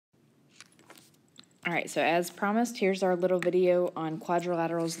All right, so as promised, here's our little video on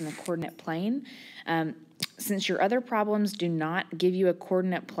quadrilaterals in the coordinate plane. Since your other problems do not give you a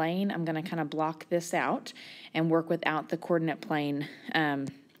coordinate plane, I'm going to kind of block this out and work without the coordinate plane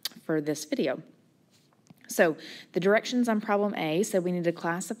for this video. So the directions on problem A said we need to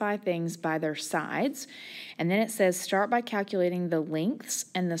classify things by their sides, and then it says start by calculating the lengths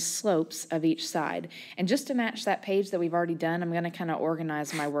and the slopes of each side. And just to match that page that we've already done, I'm going to kind of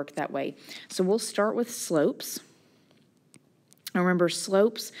organize my work that way. So we'll start with slopes. And remember,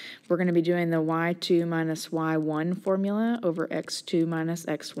 slopes, we're going to be doing the y2 minus y1 formula over x2 minus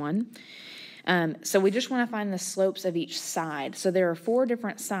x1. So we just want to find the slopes of each side. So there are 4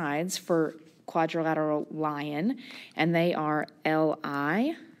 different sides for quadrilateral lion, and they are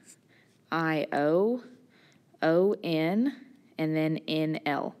LI, IO, ON, and then NL.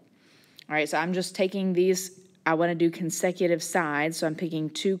 All right, so I'm just taking these. I want to do consecutive sides, so I'm picking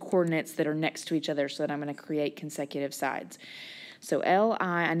 2 coordinates that are next to each other so that I'm going to create consecutive sides. So LI,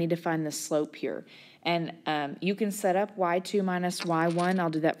 I need to find the slope here. And you can set up y2 minus y1. I'll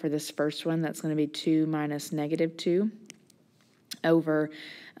do that for this first one. That's going to be 2 minus negative 2 over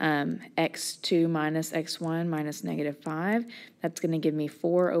x2 minus x1 minus negative 5. That's going to give me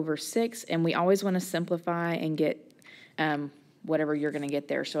 4 over 6. And we always want to simplify and get whatever you're going to get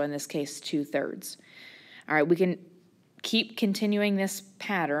there. So in this case, 2/3. All right, we can keep continuing this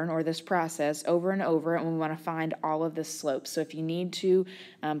pattern or this process over and over, and we want to find all of the slopes. So if you need to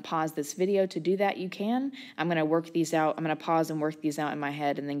pause this video to do that, you can. I'm going to work these out. I'm going to pause and work these out in my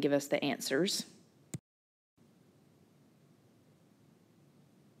head and then give us the answers.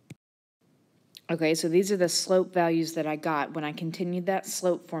 Okay, so these are the slope values that I got when I continued that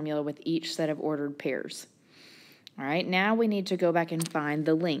slope formula with each set of ordered pairs. All right, now we need to go back and find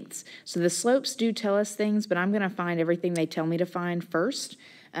the lengths. So the slopes do tell us things, but I'm going to find everything they tell me to find first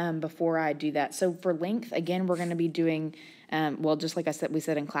before I do that. So for length, again, we're going to be doing, well, just like we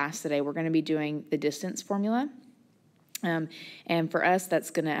said in class today, we're going to be doing the distance formula. And for us, that's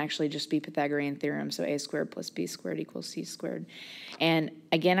going to actually just be Pythagorean theorem. So a squared plus b squared equals c squared. And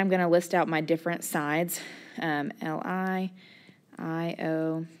again, I'm going to list out my different sides, LI,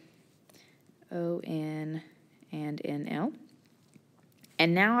 IO, ON, and NL.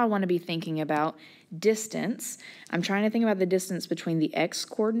 And now I want to be thinking about distance. I'm trying to think about the distance between the x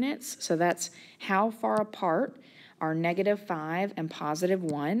coordinates. So that's how far apart are -5 and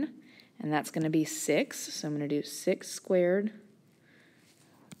 +1. And that's going to be 6. So I'm going to do 6 squared.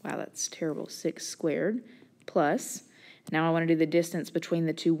 Wow, that's terrible. 6 squared plus. Now I want to do the distance between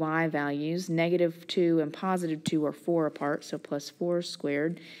the 2 y values. -2 and +2 are 4 apart. So plus 4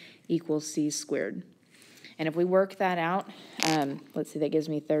 squared equals c squared. And if we work that out, let's see, that gives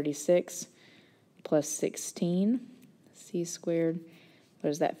me 36 plus 16, c squared. What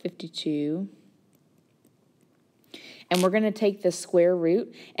is that, 52? And we're going to take the square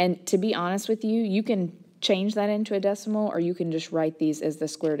root. And to be honest with you, you can change that into a decimal, or you can just write these as the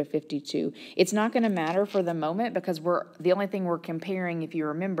square root of 52. It's not going to matter for the moment because the only thing we're comparing, if you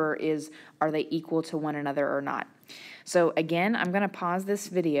remember, is are they equal to one another or not. So again, I'm going to pause this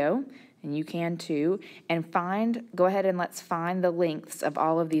video, and you can too, and go ahead and let's find the lengths of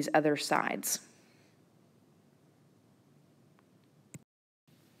all of these other sides.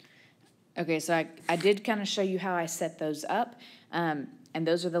 Okay, so I did kind of show you how I set those up, and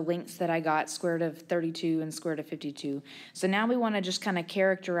those are the lengths that I got, square root of 32 and square root of 52. So now we want to just kind of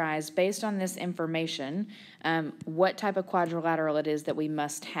characterize, based on this information, what type of quadrilateral it is that we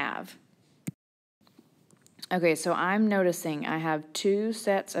must have. Okay, so I'm noticing I have 2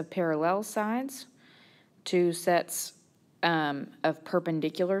 sets of parallel sides, 2 sets of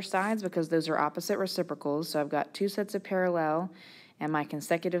perpendicular sides, because those are opposite reciprocals. So I've got 2 sets of parallel, and my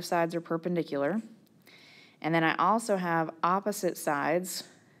consecutive sides are perpendicular. And then I also have opposite sides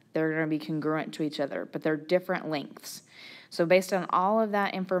that are going to be congruent to each other, but they're different lengths. So based on all of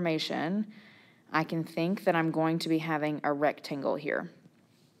that information, I can think that I'm going to be having a rectangle here.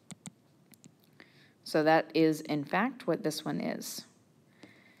 So that is, in fact, what this one is.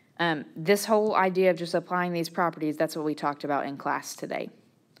 This whole idea of just applying these properties, that's what we talked about in class today.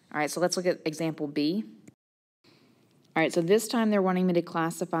 All right, so let's look at example B. All right, so this time they're wanting me to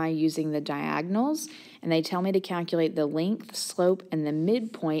classify using the diagonals, and they tell me to calculate the length, slope, and the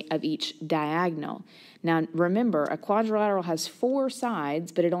midpoint of each diagonal. Now, remember, a quadrilateral has 4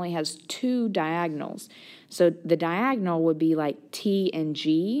 sides, but it only has 2 diagonals. So the diagonal would be like T and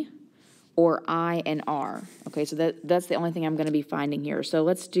G, or I and R. Okay, so that's the only thing I'm going to be finding here. So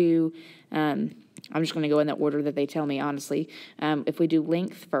let's do, I'm just going to go in the order that they tell me, honestly. If we do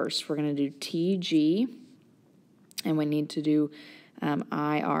length first, we're going to do TG, and we need to do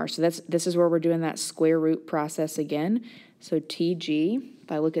IR. So this is where we're doing that square root process again. So TG,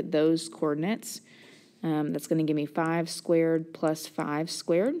 if I look at those coordinates, that's going to give me 5 squared plus 5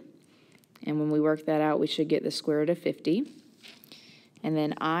 squared. And when we work that out, we should get the square root of 50. And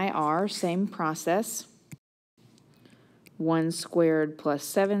then IR, same process. 1 squared plus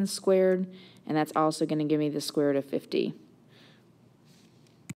 7 squared, and that's also going to give me the square root of 50.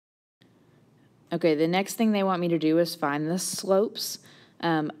 Okay, the next thing they want me to do is find the slopes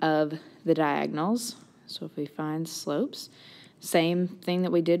of the diagonals. So if we find slopes, same thing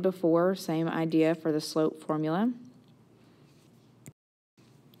that we did before, same idea for the slope formula.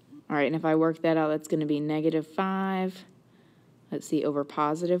 All right, and if I work that out, that's going to be -5, let's see, over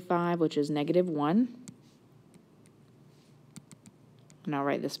 +5, which is -1. And I'll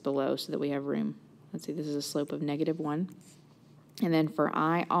write this below so that we have room. Let's see, this is a slope of -1. And then for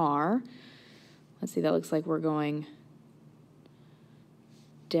IR, let's see, that looks like we're going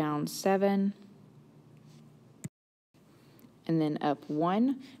down 7 and then up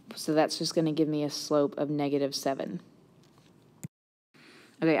 1. So that's just going to give me a slope of -7.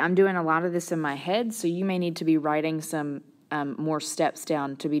 Okay, I'm doing a lot of this in my head, so you may need to be writing some more steps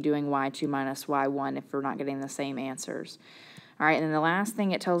down to be doing y2 minus y1 if we're not getting the same answers. All right, and then the last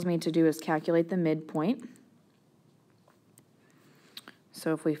thing it tells me to do is calculate the midpoint.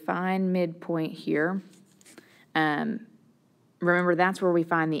 So if we find midpoint here, remember that's where we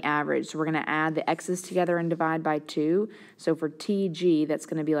find the average. So we're going to add the x's together and divide by 2. So for TG, that's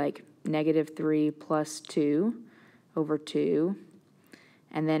going to be like -3 plus 2 over 2.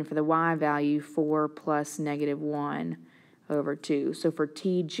 And then for the y value, 4 plus -1 over 2. So for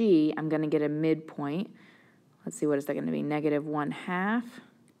TG, I'm going to get a midpoint. Let's see, what is that going to be? -1/2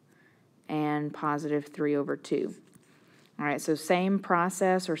 and +3 over 2. All right, so same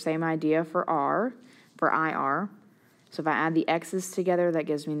process or same idea for IR. So if I add the x's together, that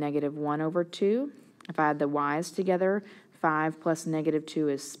gives me -1 over 2. If I add the y's together, 5 plus -2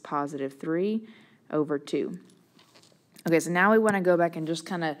 is +3 over 2. Okay, so now we want to go back and just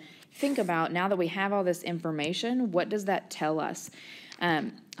kind of think about, now that we have all this information, what does that tell us?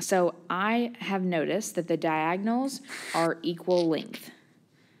 So I have noticed that the diagonals are equal length.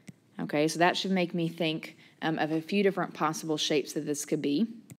 Okay, so that should make me think of a few different possible shapes that this could be.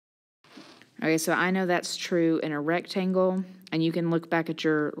 Okay, so I know that's true in a rectangle, and you can look back at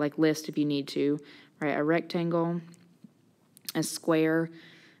your list if you need to, right? A rectangle, a square.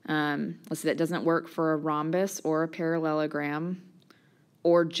 Let's see, that doesn't work for a rhombus or a parallelogram,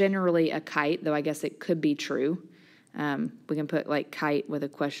 or generally a kite, though I guess it could be true. We can put kite with a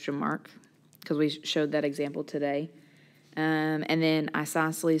question mark because we showed that example today. And then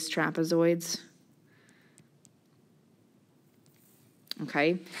isosceles trapezoids.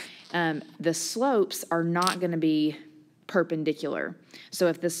 Okay. The slopes are not going to be perpendicular. So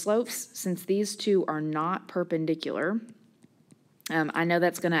if the slopes, since these two are not perpendicular, I know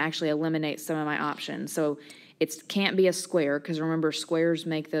that's going to actually eliminate some of my options. So it can't be a square, because remember, squares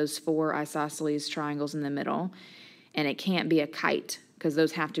make those 4 isosceles triangles in the middle. And it can't be a kite, because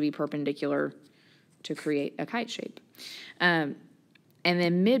those have to be perpendicular to create a kite shape. And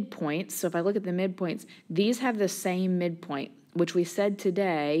then midpoints, so if I look at the midpoints, these have the same midpoint, which we said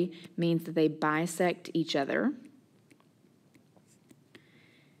today means that they bisect each other.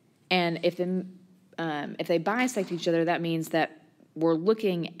 And if they bisect each other, that means that we're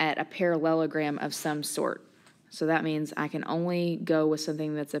looking at a parallelogram of some sort. So that means I can only go with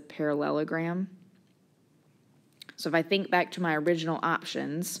something that's a parallelogram. So if I think back to my original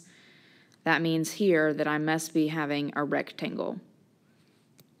options, that means here that I must be having a rectangle.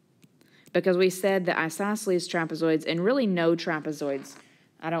 Because we said that isosceles trapezoids, and really no trapezoids,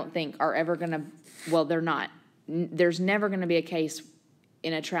 I don't think, are ever going to, well, they're not. There's never going to be a case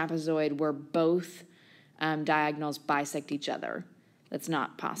in a trapezoid where both diagonals bisect each other. That's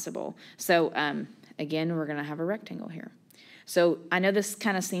not possible. So again, we're going to have a rectangle here. So I know this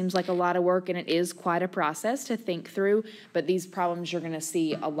kind of seems like a lot of work, and it is quite a process to think through, but these problems you're going to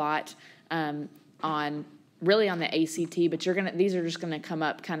see a lot really on the ACT, but these are just going to come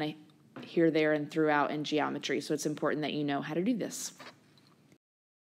up kind of here, there, and throughout in geometry, so it's important that you know how to do this.